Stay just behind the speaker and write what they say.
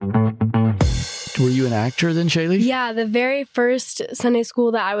Were you an actor then, Shaylee? Yeah, the very first Sunday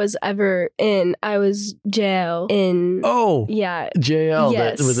school that I was ever in, I was JL in. Oh, yeah, JL.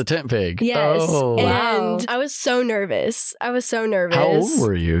 Yes. That was a tent pig. Yes, Oh, and I was so nervous. How old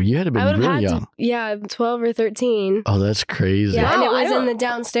were you? You had to be I would have really had young. to, 12 or 13. Oh, that's crazy. Yeah, and it Wow, I was in don't- the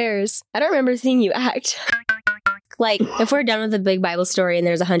downstairs. I don't remember seeing you act. Like, if we're done with the big Bible story and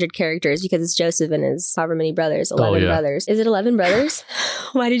there's 100 characters because it's Joseph and his however many brothers, 11 brothers. Is it 11 brothers?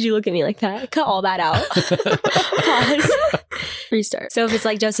 Why did you look at me like that? Cut all that out. Pause. Restart. So if it's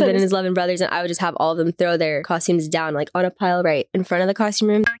like Joseph and his 11 brothers, and I would just have all of them throw their costumes down, like on a pile right in front of the costume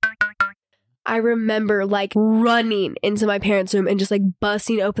room. I remember like running into my parents' room and just like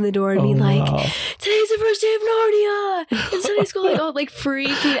busting open the door and being like, today's the first day of Narnia in Sunday school, like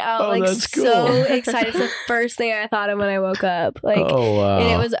freaking out, like that's cool. so excited. It's the first thing I thought of when I woke up, like,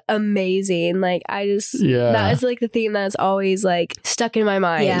 and it was amazing. Like I just, that is like the theme that's always like stuck in my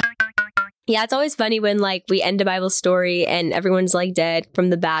mind. Yeah, it's always funny when like we end a Bible story and everyone's like dead from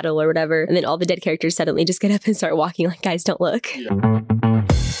the battle or whatever, and then all the dead characters suddenly just get up and start walking like, guys, don't look.